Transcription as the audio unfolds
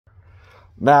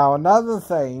Now, another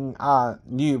thing I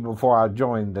knew before I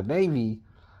joined the Navy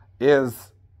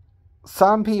is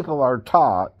some people are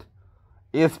taught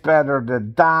it's better to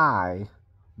die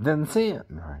than sin,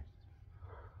 right?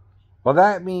 Well,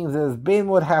 that means is Ben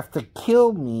would have to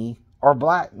kill me or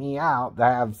black me out to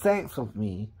have sex with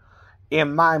me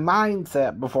in my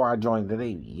mindset before I joined the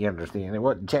Navy. You understand? It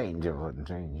wouldn't change. It wouldn't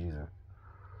change either.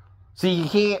 So you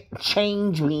can't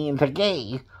change me into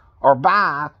gay or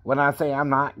bi when I say I'm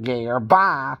not gay or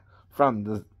bi from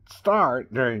the start,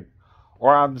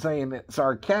 or I'm saying it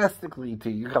sarcastically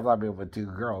to you because I've been with two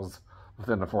girls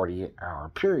within a 48-hour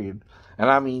period,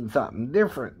 and I mean something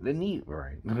different than you,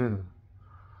 right?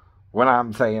 When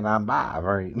I'm saying I'm bi,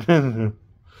 right?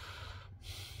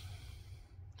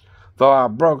 So I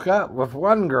broke up with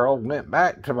one girl, went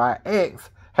back to my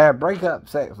ex, had breakup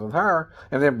sex with her,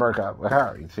 and then broke up with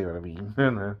her. You see what I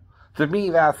mean? To me,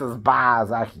 that's as bi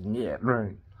as I can get,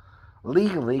 right?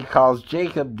 Legally, because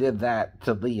Jacob did that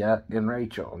to Leah and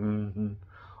Rachel.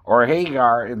 Or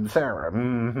Hagar and Sarah.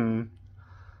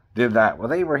 Did that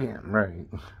with Abraham, right?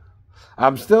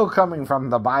 I'm still coming from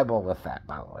the Bible with that,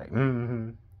 by the way.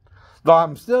 Though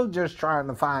I'm still just trying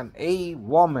to find a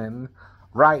woman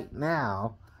right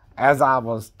now, as I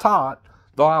was taught,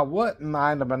 though I wouldn't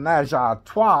mind a menage a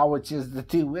trois, which is the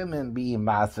two women being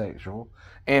bisexual,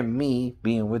 and me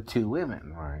being with two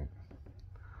women, right?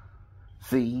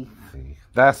 See,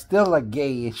 that's still a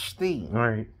gayish thing,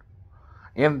 right?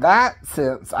 In that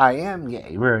sense, I am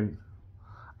gay, right?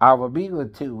 I would be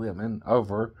with two women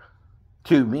over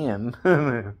two men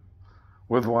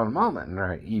with one woman,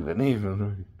 right? Even,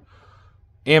 right?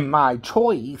 In my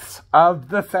choice of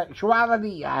the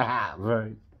sexuality I have,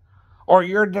 right? Or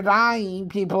you're denying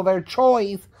people their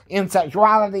choice in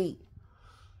sexuality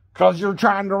because you're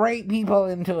trying to rape people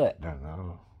into it.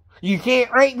 No. You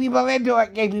can't rape people into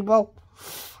it, gay people.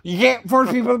 You can't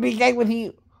force people to be gay with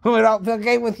you who don't feel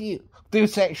gay with you through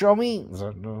sexual means.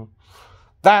 No.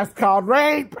 That's called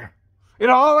rape.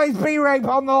 It'll always be rape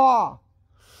on the law.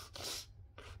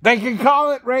 They can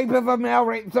call it rape if a male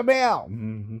rapes a male.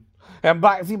 And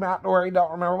blacks him out to where he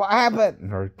don't remember what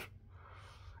happened.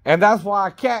 And that's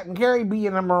why Captain Carey,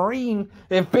 being a Marine,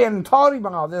 if Ben told him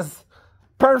all this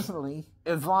personally,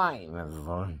 is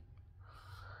lying.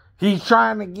 He's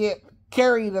trying to get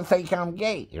Carey to think I'm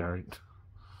gay, right?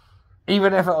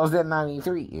 Even if it was in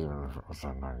 93. Even if it was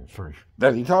in 93.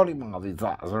 That he told him all these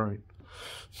lies, right?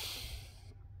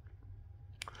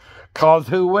 Because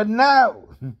who would know?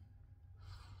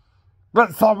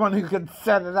 But someone who could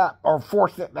set it up or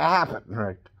force it to happen,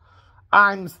 right?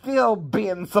 I'm still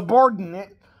being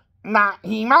subordinate, not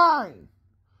he mine.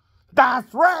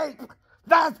 That's rape.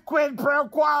 That's quid pro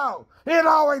quo. It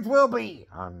always will be.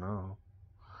 I know.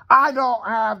 I don't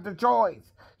have the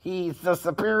choice. He's the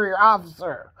superior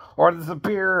officer or the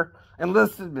superior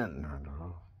enlisted man.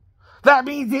 That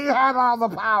means he had all the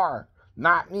power,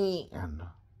 not me. And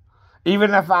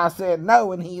even if I said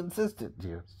no and he insisted,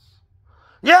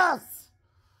 yes.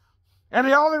 And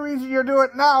the only reason you're doing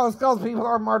it now is because people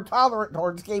are more tolerant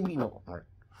towards gay people.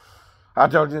 I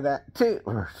told you that too.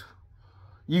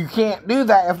 You can't do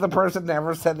that if the person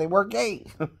never said they were gay.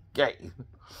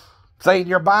 Saying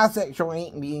you're bisexual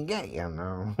ain't being gay, you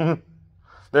know.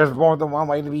 There's more than one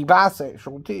way to be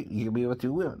bisexual too. You can be with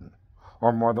two women.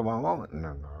 Or more than one woman.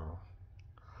 No.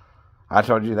 I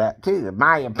told you that too. In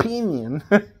my opinion,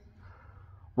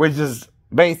 which is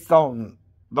based on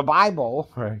the Bible,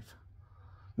 right?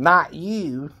 Not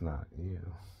you.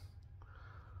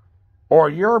 Or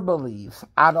your beliefs.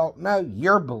 I don't know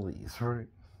your beliefs, right?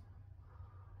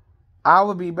 I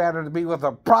would be better to be with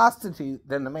a prostitute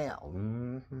than a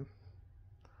male.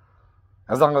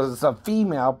 As long as it's a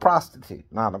female prostitute,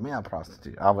 not a male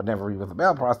prostitute. I would never be with a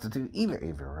male prostitute either,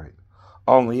 right?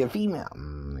 Only a female.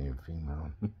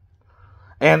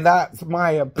 And that's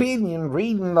my opinion,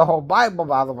 reading the whole Bible,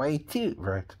 by the way, too,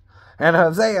 right? And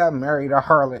Hosea married a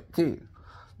harlot, too.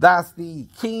 That's the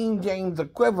King James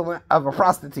equivalent of a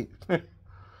prostitute.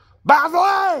 By the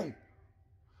way!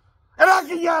 And I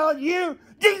can yell at you,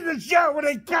 Jesus showed when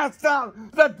they cast out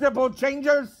the temple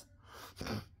changers.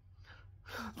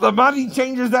 The money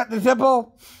changers at the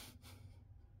temple.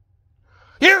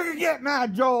 You can get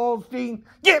mad, Joel Osteen.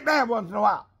 Get mad once in a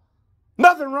while.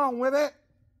 Nothing wrong with it.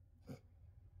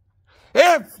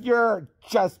 If you're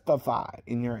justified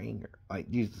in your anger,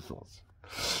 like Jesus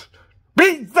was.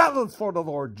 Be zealous for the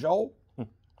Lord, Joel.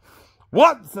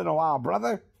 Once in a while,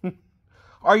 brother.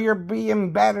 Or you're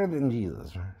being better than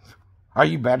Jesus. Are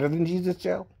you better than Jesus,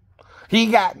 Joe? He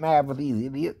got mad with these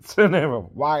idiots.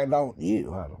 Why don't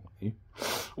you? I don't you.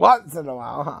 Once in a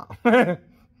while, huh?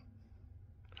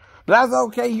 That's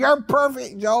okay. You're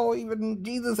perfect, Joel. Even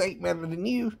Jesus ain't better than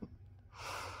you,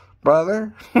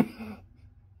 brother.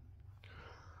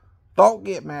 Don't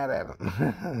get mad at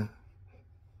him.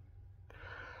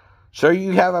 So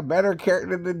you have a better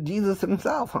character than Jesus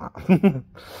himself, huh?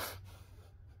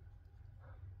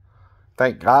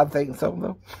 Thank God, think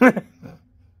so, though.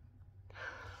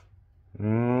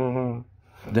 No.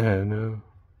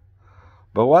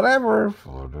 But whatever.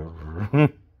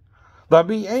 But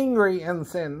be angry and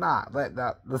sin not. Let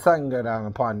the sun go down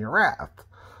upon your wrath.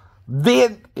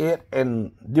 Vent it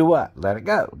and do what? Let it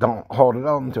go. Don't hold it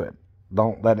on to it.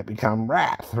 Don't let it become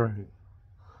wrath. Right?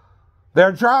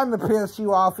 They're trying to piss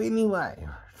you off anyway.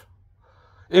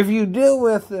 If you deal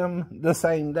with them the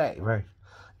same day, right?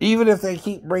 Even if they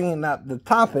keep bringing up the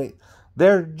topic,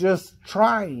 they're just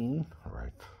trying,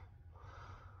 right,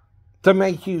 to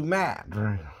make you mad,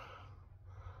 right?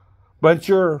 But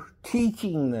you're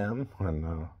teaching them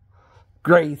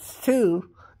grace too,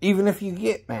 even if you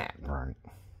get mad, right?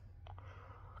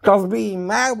 Because being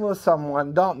mad with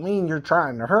someone don't mean you're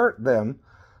trying to hurt them.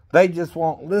 They just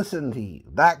won't listen to you.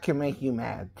 That can make you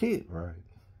mad too, right?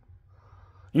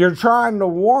 You're trying to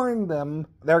warn them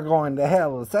they're going to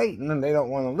hell with Satan, and they don't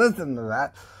want to listen to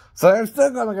that. So they're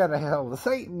still going to go to hell with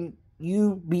Satan.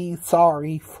 You be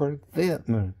sorry for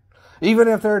them. Even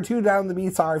if they're too down to be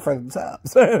sorry for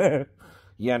themselves.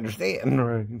 You understand,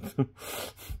 right?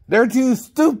 They're too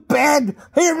stupid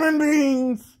human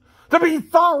beings to be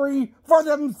sorry for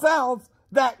themselves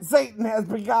that Satan has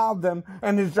beguiled them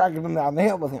and is dragging them down the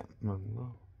hill with him.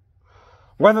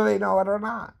 Whether they know it or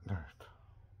not.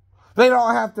 They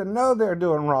don't have to know they're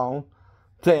doing wrong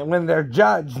to, when they're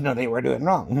judged, know they were doing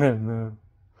wrong.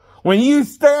 When you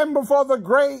stand before the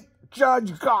great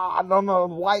judge God on the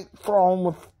white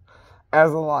throne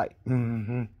as a light,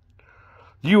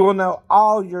 you will know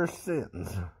all your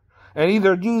sins. And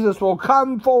either Jesus will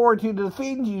come forward to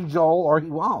defend you, Joel, or he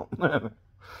won't.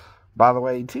 By the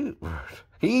way, too,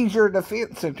 he's your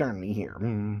defense attorney here.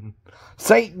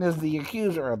 Satan is the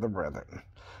accuser of the brethren.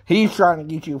 He's trying to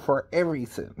get you for every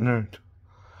sin.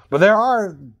 But there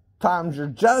are times you're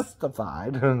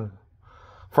justified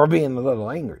for being a little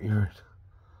angry.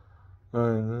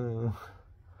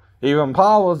 Even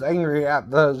Paul was angry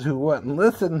at those who wouldn't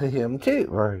listen to him too,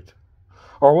 right?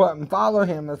 Or wouldn't follow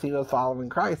him as he was following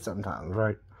Christ sometimes,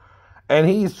 right? And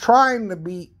he's trying to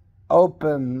be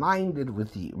open-minded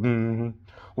with you.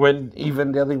 When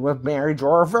even dealing with marriage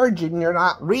or a virgin, you're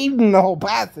not reading the whole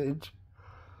passage.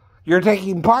 You're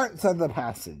taking parts of the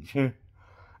passage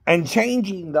and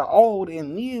changing the old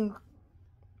and new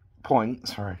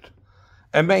points, right?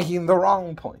 And making the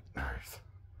wrong point, right?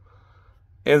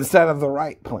 Instead of the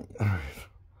right point, right?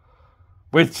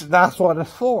 Which that's what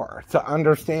it's for, to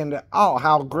understand it all,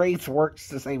 how grace works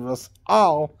to save us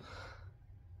all,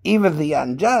 even the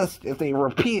unjust, if they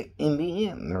repent in the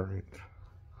end, right?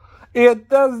 It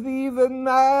doesn't even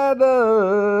matter.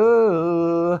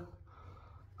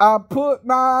 I put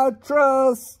my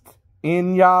trust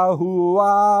in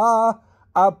Yahuwah.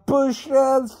 I pushed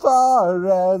as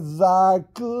far as I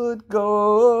could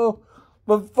go.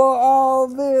 But for all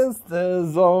this,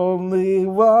 there's only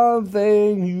one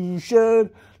thing you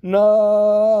should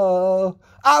know.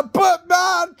 I put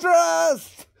my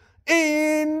trust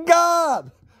in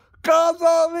God, 'cause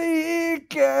only He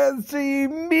can see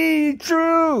me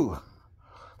true.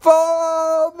 For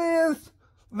all this,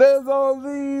 there's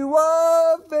only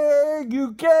one thing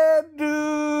you can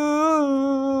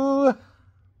do.